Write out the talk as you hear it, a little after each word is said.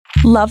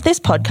Love this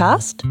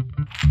podcast?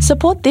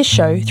 Support this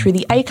show through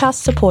the Acast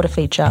supporter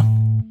feature.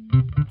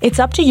 It's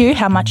up to you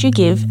how much you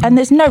give, and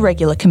there's no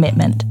regular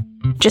commitment.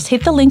 Just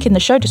hit the link in the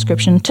show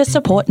description to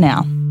support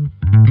now.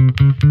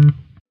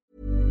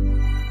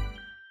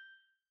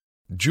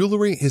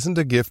 Jewelry isn't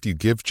a gift you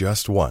give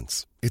just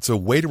once. It's a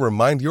way to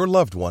remind your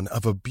loved one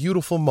of a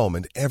beautiful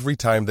moment every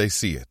time they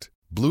see it.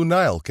 Blue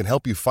Nile can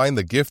help you find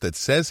the gift that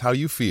says how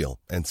you feel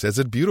and says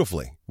it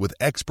beautifully, with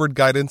expert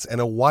guidance and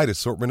a wide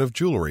assortment of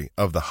jewelry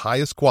of the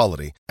highest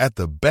quality at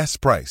the best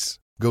price.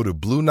 Go to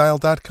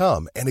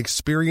BlueNile.com and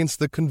experience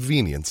the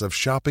convenience of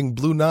shopping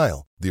Blue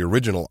Nile, the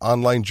original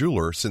online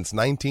jeweler since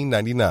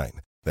 1999.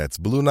 That's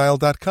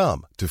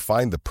BlueNile.com to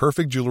find the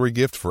perfect jewelry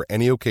gift for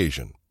any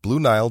occasion.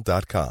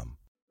 BlueNile.com.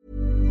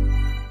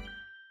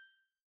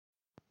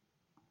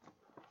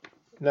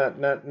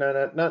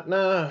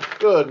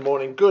 Good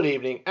morning, good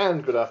evening,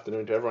 and good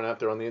afternoon to everyone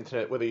out there on the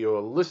internet, whether you're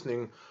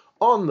listening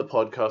on the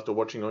podcast or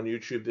watching on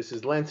YouTube. This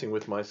is Lancing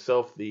with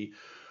Myself, the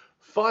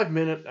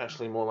 5-minute,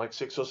 actually more like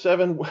 6 or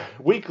 7,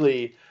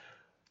 weekly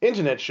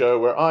internet show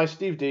where I,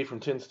 Steve D from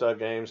Tin Star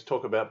Games,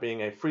 talk about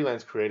being a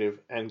freelance creative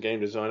and game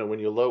designer when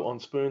you're low on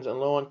spoons and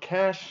low on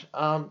cash.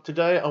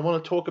 Today I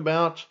want to talk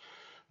about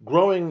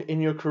growing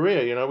in your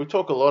career. You know, we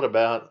talk a lot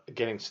about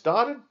getting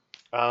started,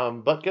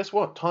 but guess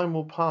what? Time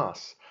will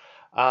pass.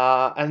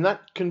 And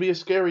that can be a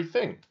scary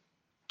thing.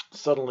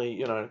 Suddenly,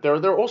 you know, there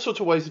are all sorts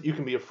of ways that you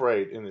can be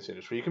afraid in this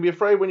industry. You can be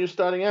afraid when you're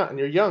starting out and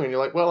you're young and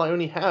you're like, well, I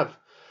only have,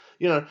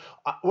 you know,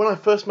 when I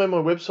first made my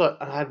website,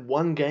 I had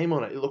one game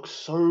on it. It looked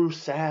so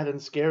sad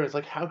and scary. It's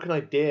like, how can I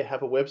dare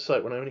have a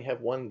website when I only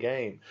have one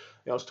game? You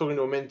know, I was talking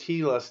to a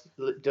mentee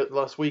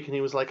last week and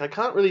he was like, I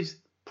can't really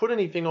put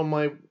anything on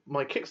my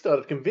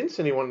Kickstarter to convince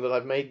anyone that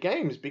I've made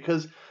games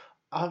because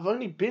I've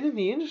only been in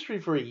the industry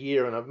for a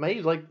year and I've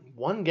made like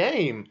one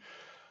game.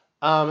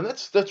 And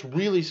that's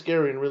really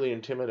scary and really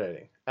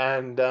intimidating.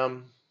 And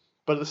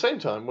but at the same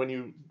time, when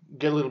you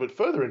get a little bit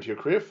further into your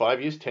career,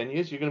 5 years, 10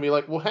 years, you're going to be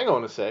like, well, hang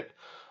on a sec.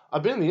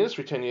 I've been in the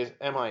industry 10 years.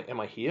 Am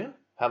I here?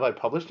 Have I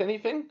published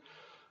anything?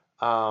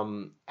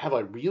 Have I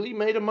really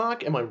made a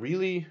mark? Am I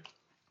really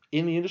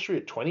in the industry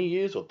at 20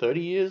 years or 30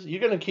 years?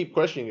 You're going to keep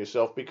questioning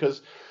yourself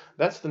because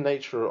that's the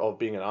nature of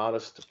being an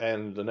artist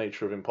and the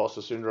nature of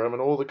imposter syndrome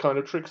and all the kind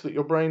of tricks that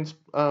your brains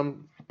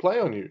play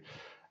on you.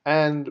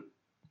 And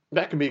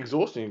that can be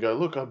exhausting. You go,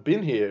 look, I've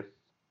been here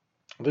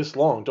this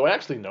long. Do I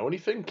actually know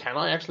anything? Can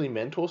I actually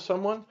mentor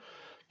someone?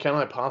 Can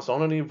I pass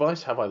on any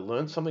advice? Have I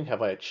learned something?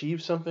 Have I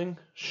achieved something?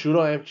 Should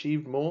I have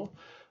achieved more?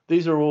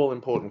 These are all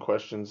important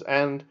questions.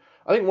 And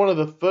I think one of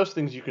the first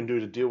things you can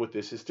do to deal with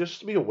this is just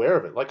to be aware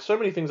of it. Like so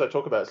many things I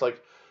talk about, it's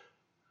like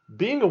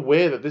being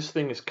aware that this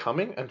thing is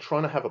coming and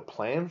trying to have a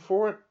plan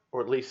for it,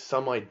 or at least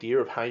some idea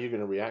of how you're going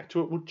to react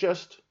to it, will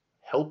just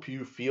help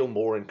you feel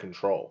more in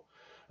control.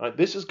 Right,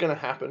 this is going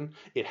to happen.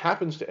 It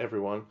happens to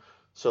everyone.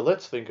 So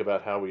let's think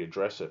about how we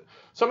address it.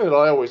 Something that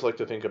I always like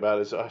to think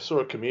about is I saw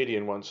a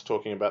comedian once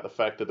talking about the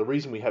fact that the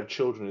reason we have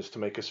children is to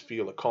make us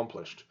feel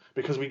accomplished.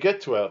 Because we get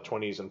to our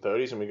 20s and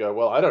 30s and we go,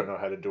 well, I don't know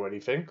how to do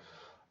anything.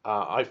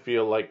 I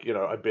feel like, you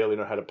know, I barely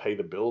know how to pay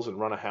the bills and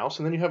run a house.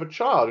 And then you have a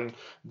child and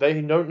they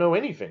don't know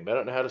anything. They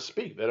don't know how to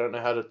speak. They don't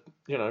know how to,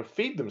 you know,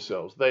 feed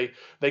themselves.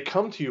 They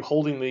come to you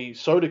holding the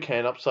soda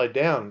can upside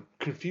down,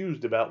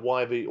 confused about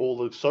why all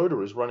the soda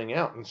is running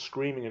out and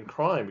screaming and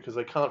crying because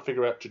they can't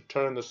figure out to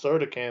turn the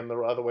soda can the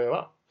other way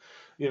up.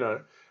 You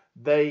know,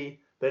 they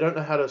don't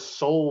know how to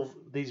solve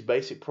these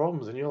basic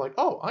problems. And you're like,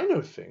 oh, I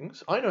know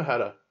things. I know how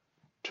to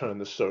turn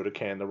the soda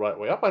can the right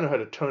way up. I know how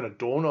to turn a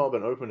doorknob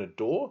and open a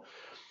door.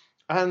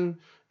 And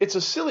it's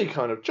a silly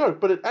kind of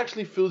joke, but it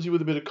actually fills you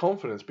with a bit of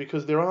confidence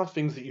because there are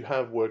things that you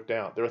have worked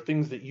out. There are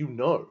things that you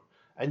know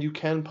and you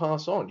can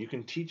pass on. You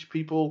can teach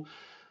people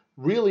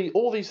really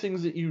all these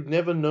things that you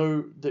never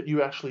know that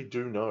you actually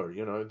do know,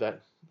 you know,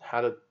 that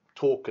how to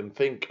talk and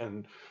think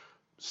and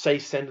say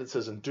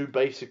sentences and do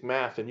basic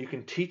math. And you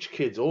can teach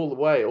kids all the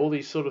way, all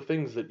these sort of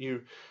things that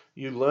you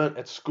learnt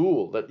at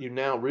school that you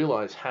now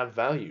realize have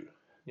value,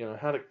 you know,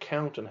 how to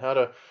count and how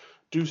to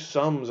do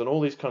sums and all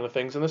these kind of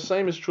things. And the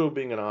same is true of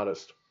being an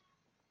artist.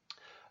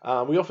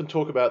 We often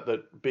talk about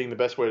that being the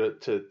best way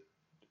to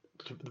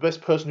the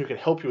best person who can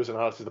help you as an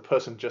artist is the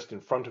person just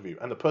in front of you.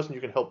 And the person you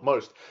can help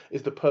most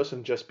is the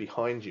person just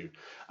behind you.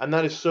 And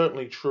that is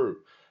certainly true.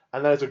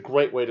 And that is a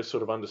great way to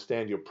sort of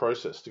understand your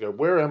process, to go,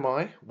 where am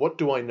I? What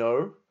do I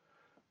know?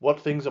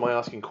 What things am I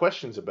asking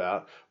questions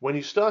about? When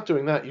you start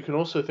doing that, you can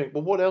also think,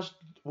 well, what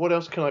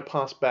else can I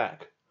pass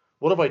back?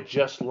 What have I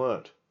just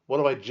learned? What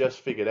have I just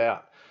figured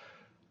out?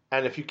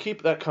 And if you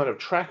keep that kind of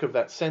track of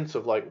that sense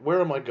of like, where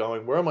am I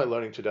going? Where am I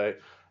learning today?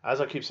 As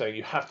I keep saying,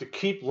 you have to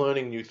keep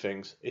learning new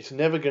things. It's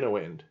never going to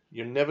end.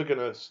 You're never going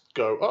to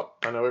go, oh,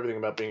 I know everything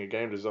about being a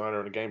game designer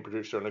and a game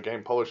producer and a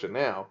game polisher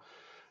now.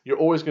 You're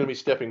always going to be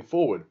stepping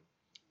forward.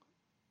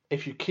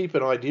 If you keep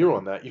an idea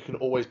on that, you can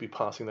always be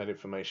passing that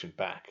information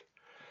back.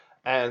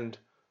 And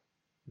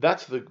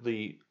that's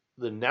the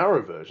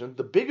narrow version.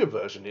 The bigger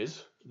version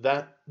is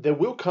that there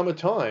will come a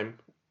time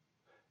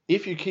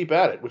if you keep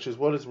at it, which is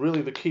what is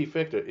really the key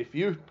factor, if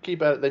you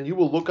keep at it, then you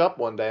will look up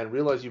one day and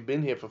realize you've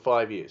been here for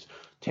 5 years,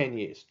 10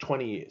 years,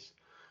 20 years.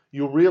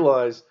 You'll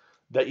realize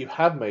that you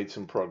have made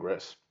some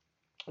progress.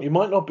 You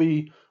might not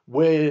be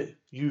where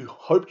you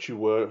hoped you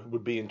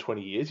would be in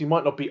 20 years. You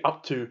might not be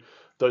up to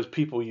those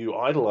people you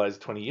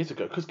idolized 20 years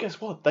ago, because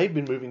guess what? They've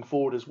been moving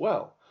forward as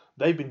well.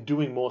 They've been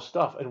doing more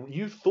stuff, and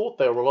you thought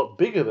they were a lot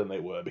bigger than they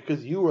were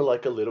because you were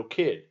like a little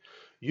kid.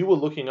 You were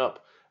looking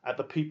up at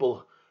the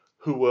people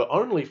who were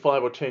only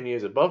 5 or 10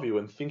 years above you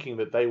and thinking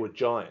that they were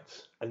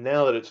giants. And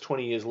now that it's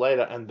 20 years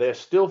later and they're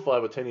still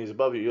 5 or 10 years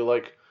above you, you're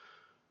like,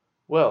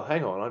 well,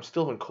 hang on, I'm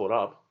still haven't caught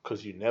up,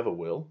 because you never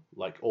will,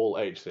 like all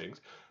age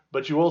things.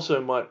 But you also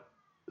might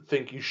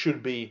think you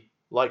should be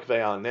like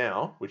they are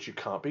now, which you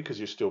can't be because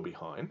you're still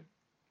behind.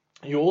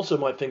 You also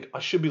might think I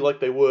should be like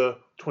they were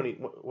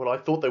what I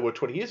thought they were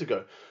 20 years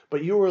ago.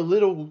 But you were a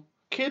little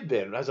kid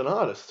then as an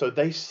artist, so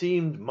they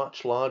seemed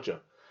much larger.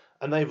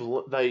 And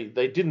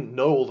they didn't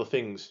know all the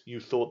things you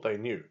thought they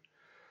knew.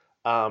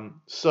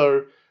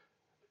 So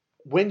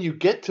when you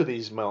get to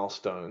these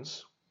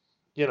milestones,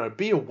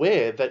 be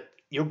aware that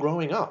you're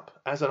growing up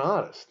as an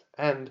artist.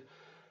 And,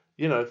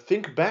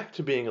 think back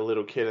to being a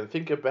little kid and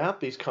think about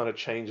these kind of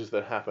changes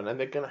that happen. And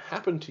they're going to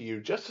happen to you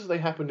just as they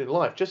happened in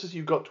life. Just as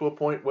you got to a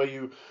point where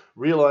you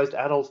realized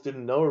adults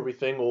didn't know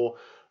everything, or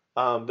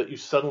that you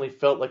suddenly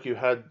felt like you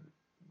had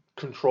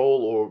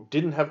control or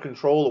didn't have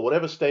control, or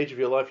whatever stage of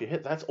your life you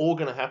hit, that's all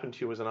going to happen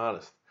to you as an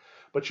artist.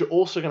 But you're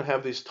also going to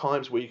have these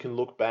times where you can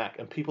look back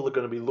and people are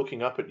going to be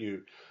looking up at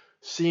you,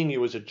 seeing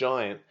you as a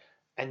giant,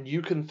 and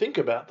you can think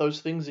about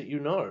those things that you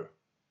know.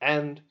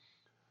 And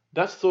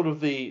that's sort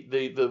of the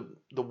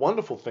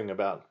wonderful thing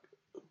about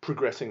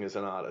progressing as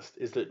an artist,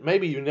 is that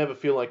maybe you never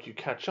feel like you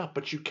catch up,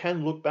 but you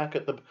can look back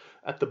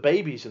at the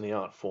babies in the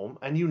art form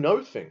and you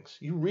know things.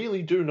 You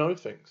really do know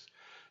things.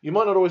 You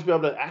might not always be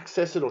able to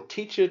access it or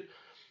teach it,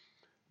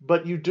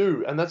 but you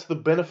do, and that's the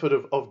benefit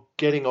of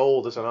getting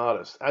old as an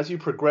artist. As you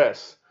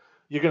progress,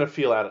 you're going to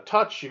feel out of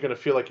touch. You're going to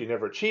feel like you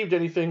never achieved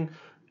anything.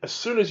 As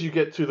soon as you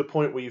get to the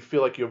point where you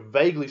feel like you're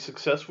vaguely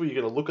successful, you're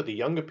going to look at the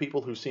younger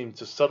people who seem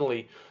to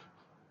suddenly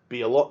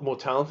be a lot more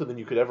talented than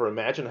you could ever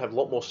imagine, have a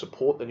lot more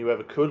support than you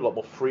ever could, a lot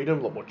more freedom,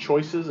 a lot more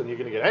choices, and you're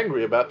going to get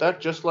angry about that,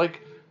 just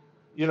like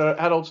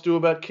adults do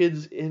about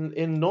kids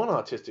in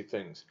non-artistic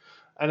things.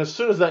 And as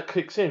soon as that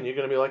kicks in, you're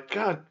going to be like,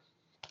 God,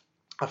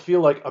 I feel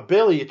like I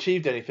barely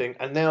achieved anything,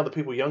 and now the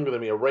people younger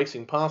than me are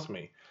racing past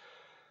me.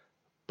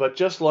 But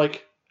just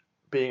like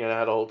being an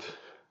adult,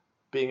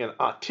 being an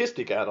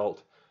artistic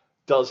adult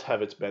does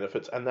have its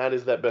benefits, and that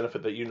is that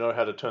benefit that you know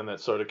how to turn that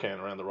soda can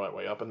around the right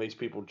way up, and these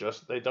people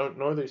they don't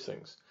know these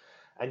things.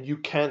 And you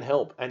can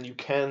help, and you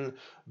can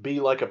be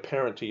like a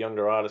parent to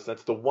younger artists.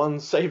 That's the one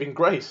saving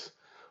grace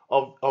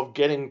of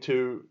getting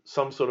to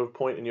some sort of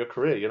point in your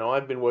career.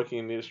 I've been working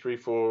in the industry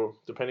for,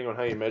 depending on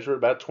how you measure it,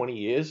 about 20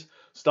 years,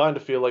 starting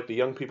to feel like the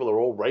young people are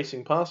all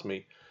racing past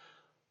me.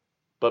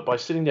 But by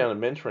sitting down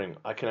and mentoring,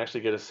 I can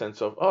actually get a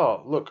sense of,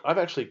 oh, look, I've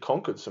actually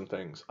conquered some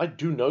things. I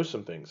do know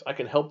some things. I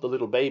can help the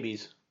little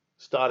babies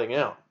starting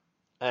out.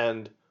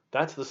 And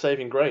that's the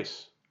saving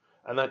grace.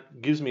 And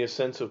that gives me a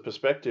sense of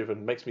perspective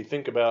and makes me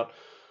think about,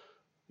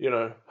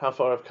 how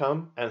far I've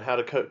come and how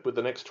to cope with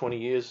the next 20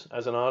 years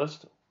as an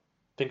artist.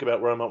 Think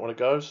about where I might want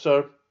to go.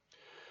 So,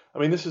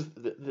 this is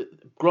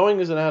growing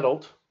as an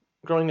adult,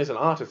 growing as an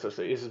artist,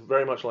 is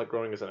very much like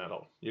growing as an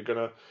adult. You're going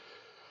to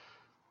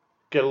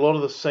get a lot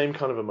of the same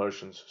kind of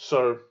emotions.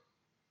 So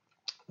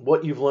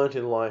what you've learned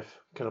in life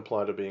can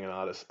apply to being an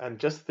artist. And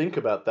just think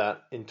about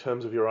that in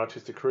terms of your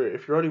artistic career.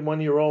 If you're only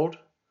 1 year old,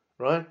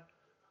 right?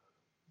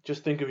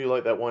 Just think of you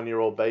like that 1 year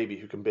old baby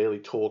who can barely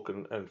talk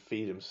and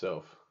feed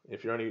himself.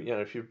 If you're only,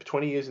 if you're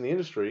 20 years in the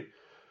industry,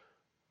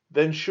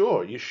 then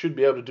sure, you should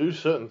be able to do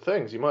certain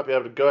things. You might be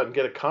able to go out and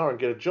get a car and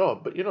get a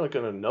job, but you're not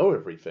going to know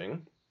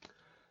everything.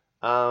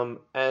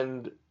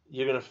 And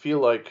you're going to feel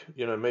like,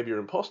 maybe you're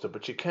an imposter,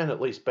 but you can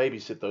at least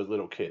babysit those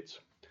little kids.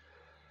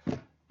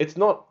 It's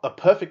not a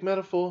perfect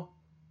metaphor,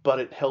 but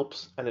it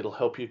helps, and it'll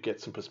help you get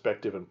some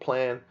perspective and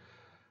plan.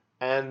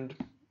 And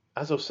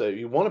as I've said,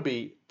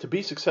 to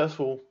be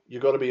successful,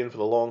 you've got to be in for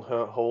the long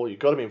haul. You've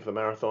got to be in for the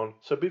marathon.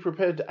 So be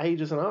prepared to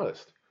age as an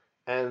artist,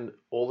 and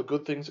all the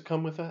good things that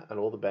come with that and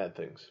all the bad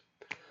things.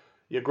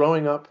 You're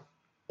growing up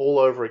all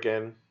over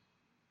again.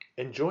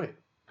 Enjoy it.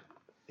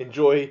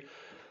 Enjoy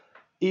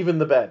even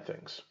the bad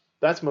things.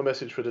 That's my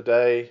message for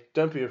today.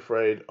 Don't be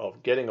afraid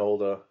of getting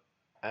older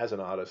as an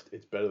artist.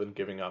 It's better than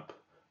giving up.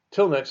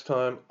 Till next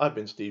time, I've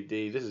been Steve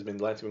D. This has been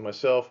Lancing with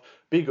myself.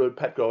 Be good,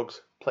 pat gogs,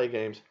 play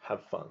games,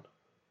 have fun.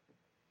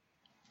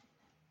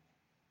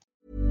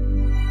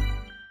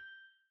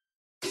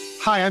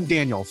 Hi, I'm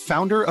Daniel,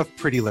 founder of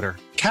Pretty Litter.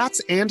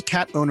 Cats and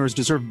cat owners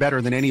deserve better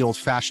than any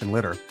old-fashioned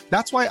litter.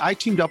 That's why I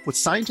teamed up with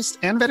scientists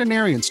and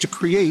veterinarians to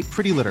create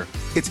Pretty Litter.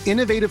 Its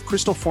innovative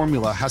crystal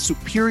formula has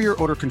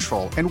superior odor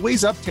control and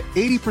weighs up to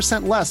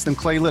 80% less than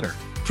clay litter.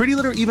 Pretty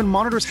Litter even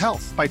monitors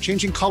health by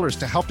changing colors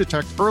to help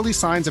detect early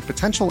signs of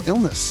potential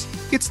illness.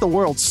 It's the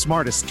world's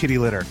smartest kitty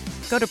litter.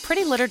 Go to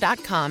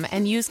prettylitter.com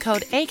and use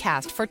code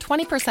ACAST for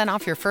 20%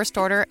 off your first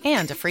order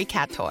and a free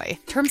cat toy.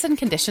 Terms and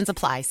conditions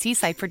apply. See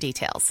site for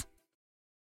details.